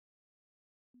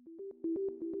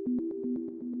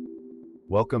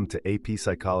Welcome to AP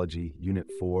Psychology, Unit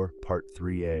 4, Part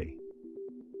 3A.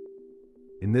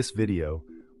 In this video,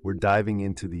 we're diving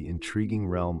into the intriguing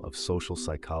realm of social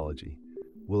psychology.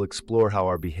 We'll explore how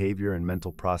our behavior and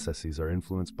mental processes are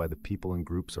influenced by the people and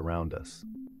groups around us.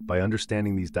 By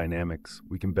understanding these dynamics,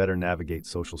 we can better navigate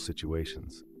social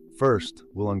situations. First,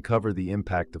 we'll uncover the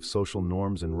impact of social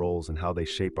norms and roles and how they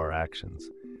shape our actions.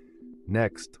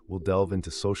 Next, we'll delve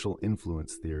into social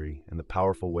influence theory and the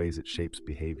powerful ways it shapes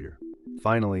behavior.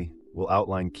 Finally, we'll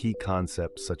outline key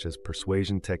concepts such as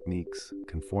persuasion techniques,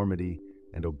 conformity,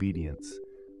 and obedience,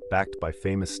 backed by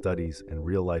famous studies and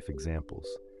real-life examples.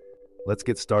 Let's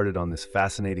get started on this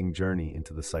fascinating journey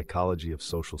into the psychology of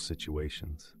social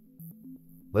situations.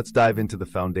 Let's dive into the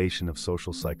foundation of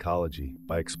social psychology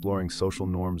by exploring social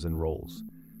norms and roles.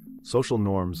 Social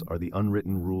norms are the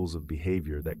unwritten rules of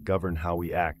behavior that govern how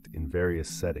we act in various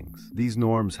settings. These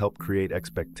norms help create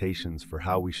expectations for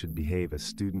how we should behave as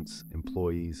students,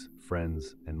 employees,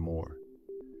 friends, and more.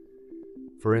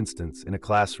 For instance, in a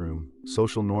classroom,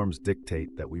 social norms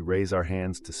dictate that we raise our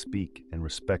hands to speak and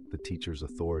respect the teacher's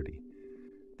authority.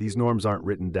 These norms aren't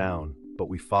written down, but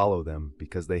we follow them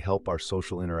because they help our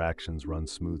social interactions run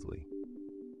smoothly.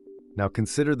 Now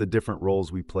consider the different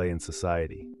roles we play in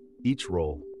society. Each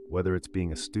role, whether it's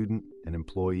being a student, an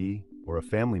employee, or a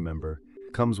family member,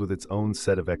 comes with its own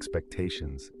set of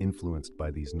expectations influenced by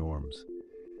these norms.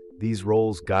 These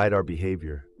roles guide our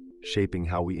behavior, shaping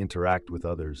how we interact with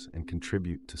others and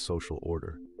contribute to social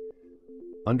order.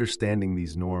 Understanding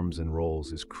these norms and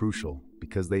roles is crucial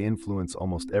because they influence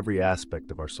almost every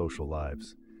aspect of our social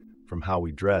lives, from how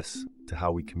we dress to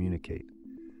how we communicate.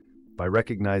 By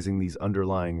recognizing these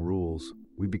underlying rules,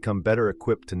 we become better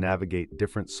equipped to navigate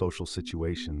different social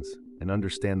situations and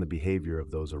understand the behavior of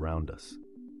those around us.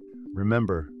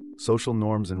 Remember, social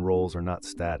norms and roles are not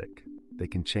static. They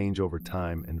can change over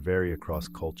time and vary across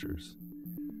cultures.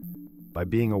 By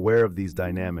being aware of these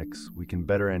dynamics, we can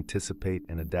better anticipate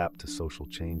and adapt to social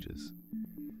changes.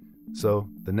 So,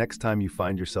 the next time you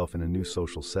find yourself in a new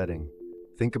social setting,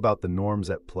 think about the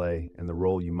norms at play and the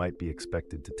role you might be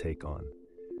expected to take on.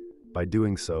 By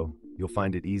doing so, you'll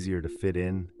find it easier to fit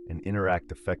in and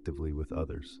interact effectively with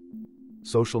others.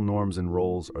 Social norms and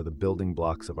roles are the building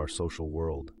blocks of our social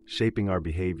world, shaping our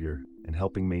behavior and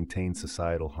helping maintain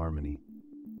societal harmony.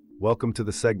 Welcome to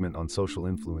the segment on social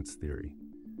influence theory.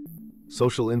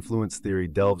 Social influence theory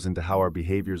delves into how our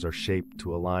behaviors are shaped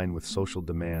to align with social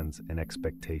demands and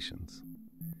expectations.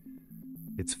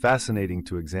 It's fascinating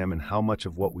to examine how much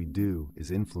of what we do is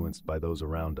influenced by those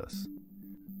around us.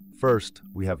 First,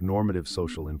 we have normative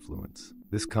social influence.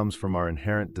 This comes from our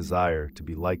inherent desire to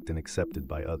be liked and accepted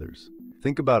by others.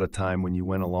 Think about a time when you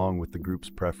went along with the group's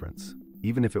preference,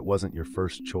 even if it wasn't your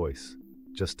first choice,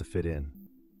 just to fit in.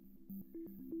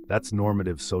 That's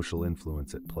normative social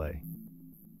influence at play.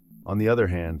 On the other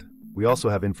hand, we also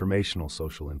have informational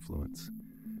social influence.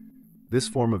 This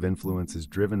form of influence is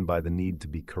driven by the need to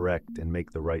be correct and make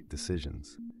the right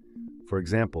decisions. For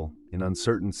example, in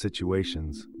uncertain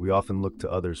situations, we often look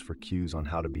to others for cues on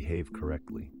how to behave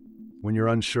correctly. When you're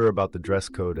unsure about the dress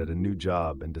code at a new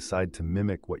job and decide to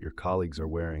mimic what your colleagues are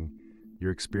wearing,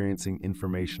 you're experiencing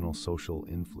informational social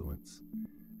influence.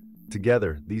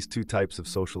 Together, these two types of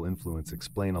social influence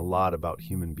explain a lot about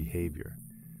human behavior.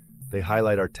 They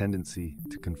highlight our tendency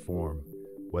to conform,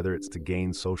 whether it's to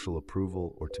gain social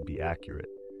approval or to be accurate.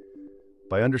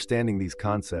 By understanding these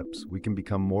concepts, we can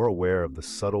become more aware of the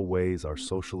subtle ways our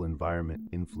social environment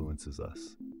influences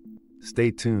us.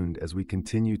 Stay tuned as we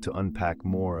continue to unpack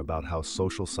more about how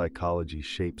social psychology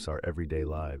shapes our everyday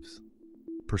lives.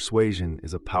 Persuasion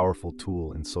is a powerful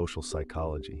tool in social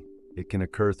psychology. It can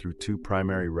occur through two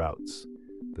primary routes,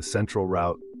 the central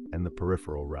route and the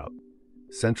peripheral route.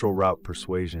 Central route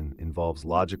persuasion involves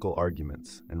logical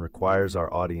arguments and requires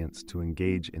our audience to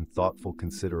engage in thoughtful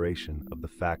consideration of the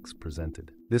facts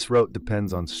presented. This route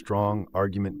depends on strong,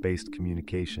 argument-based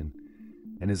communication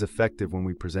and is effective when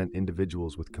we present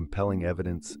individuals with compelling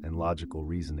evidence and logical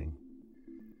reasoning.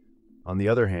 On the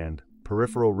other hand,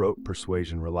 peripheral route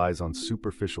persuasion relies on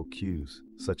superficial cues,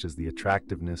 such as the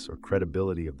attractiveness or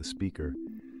credibility of the speaker,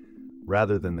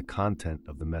 rather than the content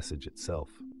of the message itself.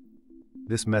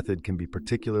 This method can be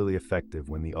particularly effective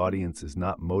when the audience is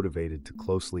not motivated to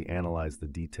closely analyze the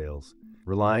details,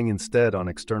 relying instead on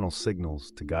external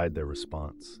signals to guide their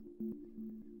response.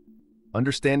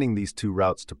 Understanding these two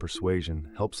routes to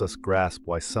persuasion helps us grasp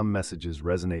why some messages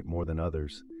resonate more than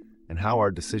others, and how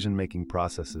our decision-making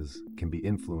processes can be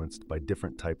influenced by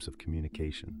different types of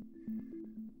communication.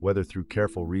 Whether through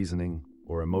careful reasoning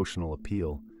or emotional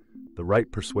appeal, the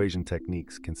right persuasion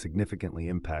techniques can significantly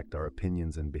impact our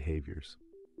opinions and behaviors.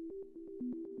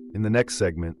 In the next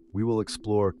segment, we will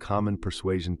explore common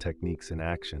persuasion techniques in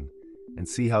action and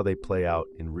see how they play out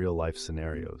in real-life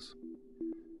scenarios.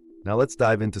 Now let's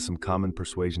dive into some common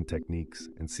persuasion techniques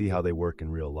and see how they work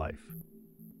in real life.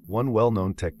 One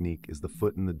well-known technique is the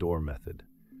foot in the door method.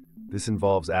 This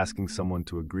involves asking someone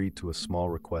to agree to a small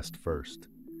request first.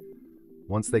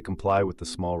 Once they comply with the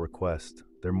small request,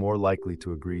 they're more likely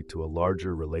to agree to a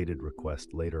larger related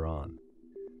request later on.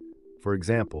 For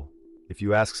example, if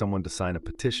you ask someone to sign a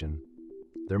petition,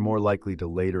 they're more likely to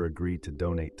later agree to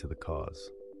donate to the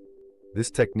cause. This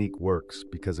technique works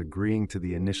because agreeing to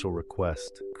the initial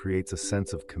request creates a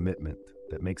sense of commitment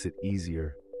that makes it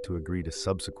easier to agree to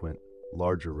subsequent,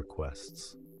 larger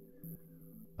requests.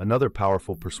 Another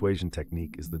powerful persuasion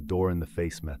technique is the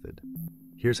door-in-the-face method.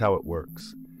 Here's how it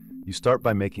works. You start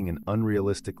by making an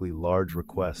unrealistically large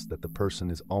request that the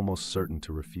person is almost certain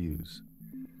to refuse.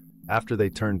 After they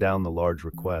turn down the large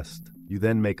request, you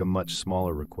then make a much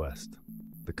smaller request.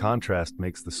 The contrast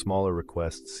makes the smaller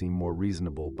request seem more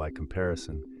reasonable by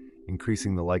comparison,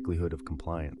 increasing the likelihood of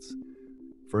compliance.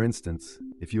 For instance,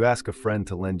 if you ask a friend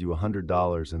to lend you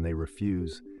 $100 and they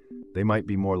refuse, they might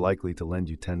be more likely to lend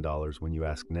you $10 when you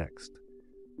ask next.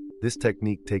 This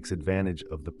technique takes advantage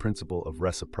of the principle of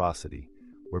reciprocity,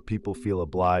 where people feel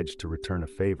obliged to return a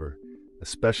favor,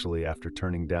 especially after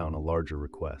turning down a larger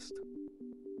request.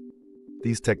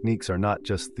 These techniques are not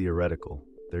just theoretical,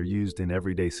 they're used in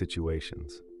everyday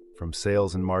situations, from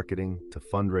sales and marketing to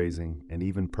fundraising and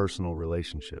even personal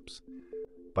relationships.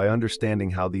 By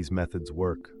understanding how these methods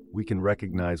work, we can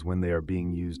recognize when they are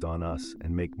being used on us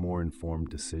and make more informed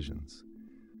decisions.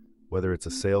 Whether it's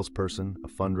a salesperson, a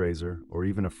fundraiser, or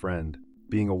even a friend,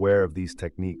 being aware of these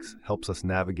techniques helps us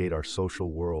navigate our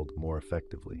social world more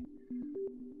effectively.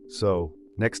 So,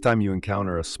 next time you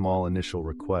encounter a small initial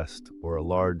request or a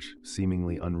large,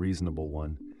 seemingly unreasonable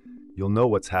one, you'll know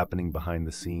what's happening behind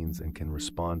the scenes and can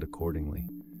respond accordingly.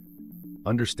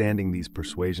 Understanding these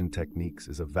persuasion techniques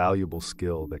is a valuable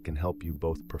skill that can help you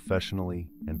both professionally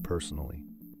and personally.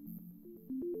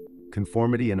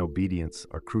 Conformity and obedience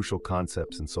are crucial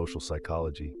concepts in social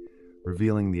psychology,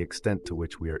 revealing the extent to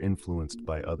which we are influenced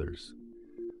by others.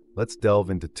 Let's delve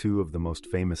into two of the most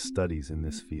famous studies in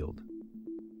this field: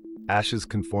 Ash's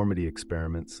conformity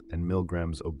experiments and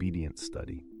Milgram's obedience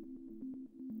study.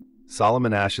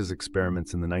 Solomon Ash's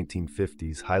experiments in the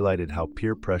 1950s highlighted how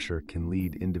peer pressure can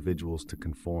lead individuals to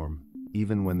conform,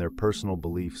 even when their personal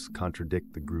beliefs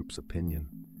contradict the group's opinion.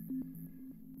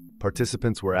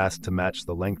 Participants were asked to match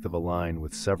the length of a line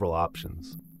with several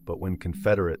options, but when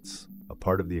Confederates, a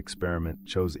part of the experiment,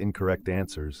 chose incorrect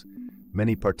answers,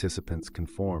 many participants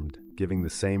conformed, giving the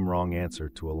same wrong answer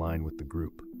to align with the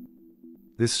group.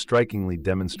 This strikingly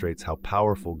demonstrates how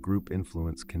powerful group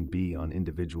influence can be on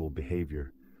individual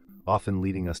behavior, often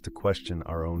leading us to question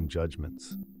our own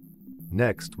judgments.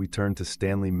 Next, we turn to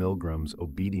Stanley Milgram's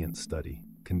obedience study,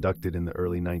 conducted in the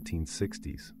early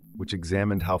 1960s, which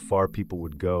examined how far people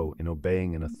would go in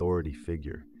obeying an authority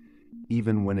figure,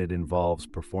 even when it involves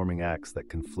performing acts that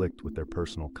conflict with their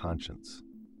personal conscience.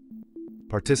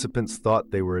 Participants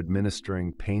thought they were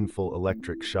administering painful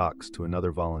electric shocks to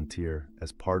another volunteer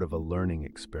as part of a learning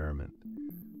experiment.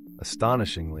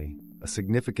 Astonishingly, a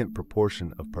significant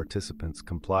proportion of participants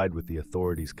complied with the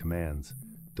authorities' commands,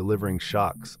 delivering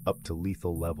shocks up to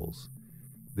lethal levels.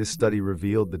 This study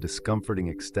revealed the discomforting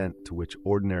extent to which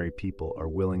ordinary people are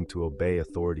willing to obey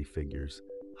authority figures,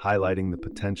 highlighting the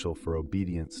potential for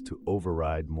obedience to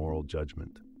override moral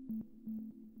judgment.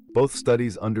 Both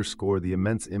studies underscore the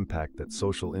immense impact that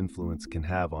social influence can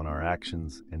have on our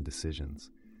actions and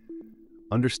decisions.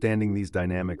 Understanding these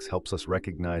dynamics helps us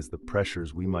recognize the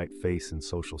pressures we might face in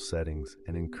social settings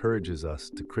and encourages us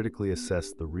to critically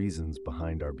assess the reasons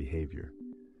behind our behavior.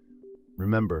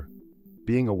 Remember,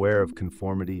 being aware of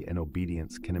conformity and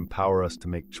obedience can empower us to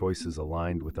make choices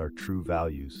aligned with our true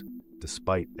values,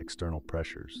 despite external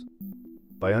pressures.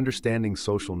 By understanding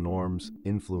social norms,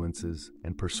 influences,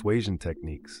 and persuasion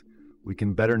techniques, we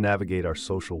can better navigate our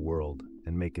social world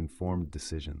and make informed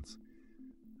decisions.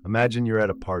 Imagine you're at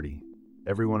a party.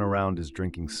 Everyone around is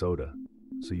drinking soda,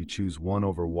 so you choose one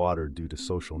over water due to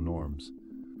social norms.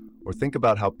 Or think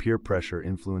about how peer pressure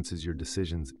influences your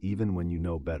decisions even when you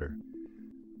know better.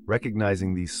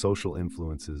 Recognizing these social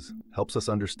influences helps us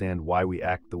understand why we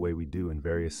act the way we do in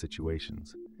various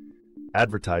situations.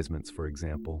 Advertisements, for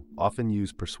example, often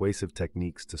use persuasive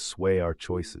techniques to sway our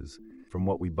choices, from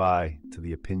what we buy to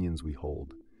the opinions we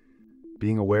hold.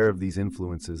 Being aware of these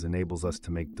influences enables us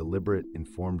to make deliberate,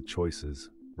 informed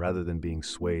choices rather than being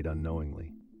swayed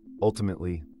unknowingly.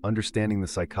 Ultimately, understanding the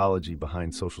psychology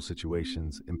behind social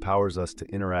situations empowers us to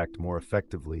interact more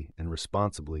effectively and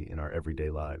responsibly in our everyday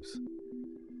lives.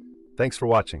 Thanks for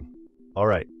watching. All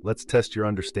right, let's test your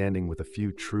understanding with a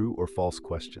few true or false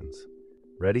questions.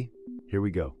 Ready? Here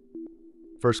we go.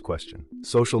 First question.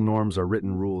 Social norms are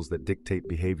written rules that dictate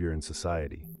behavior in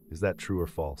society. Is that true or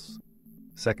false?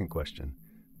 Second question.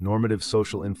 Normative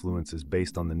social influence is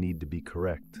based on the need to be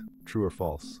correct. True or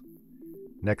false?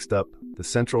 Next up, the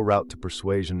central route to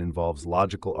persuasion involves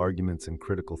logical arguments and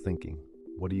critical thinking.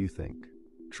 What do you think?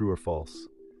 True or false?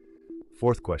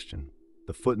 Fourth question.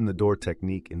 The foot in the door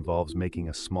technique involves making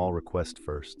a small request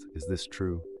first. Is this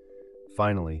true?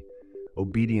 Finally,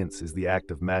 obedience is the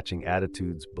act of matching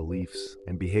attitudes, beliefs,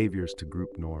 and behaviors to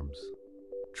group norms.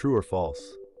 True or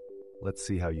false? Let's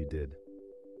see how you did.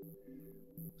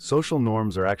 Social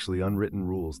norms are actually unwritten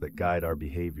rules that guide our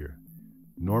behavior.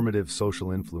 Normative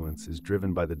social influence is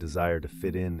driven by the desire to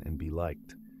fit in and be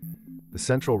liked. The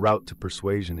central route to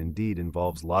persuasion indeed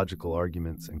involves logical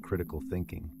arguments and critical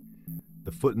thinking.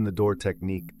 The foot in the door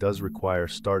technique does require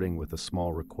starting with a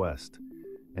small request,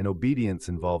 and obedience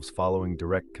involves following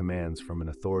direct commands from an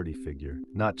authority figure,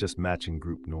 not just matching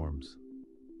group norms.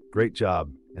 Great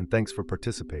job, and thanks for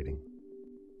participating.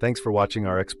 Thanks for watching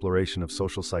our exploration of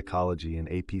social psychology in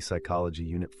AP Psychology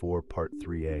Unit 4, Part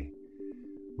 3A.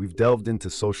 We've delved into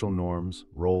social norms,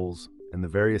 roles, and the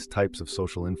various types of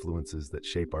social influences that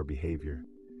shape our behavior.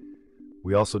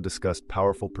 We also discussed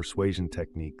powerful persuasion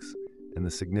techniques and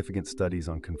the significant studies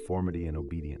on conformity and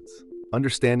obedience.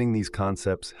 Understanding these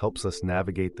concepts helps us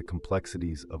navigate the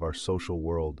complexities of our social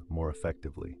world more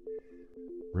effectively.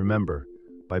 Remember,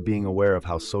 by being aware of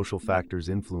how social factors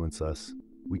influence us,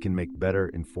 we can make better,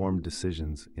 informed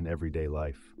decisions in everyday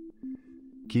life.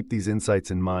 Keep these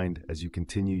insights in mind as you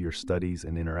continue your studies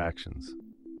and interactions.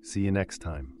 See you next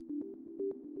time.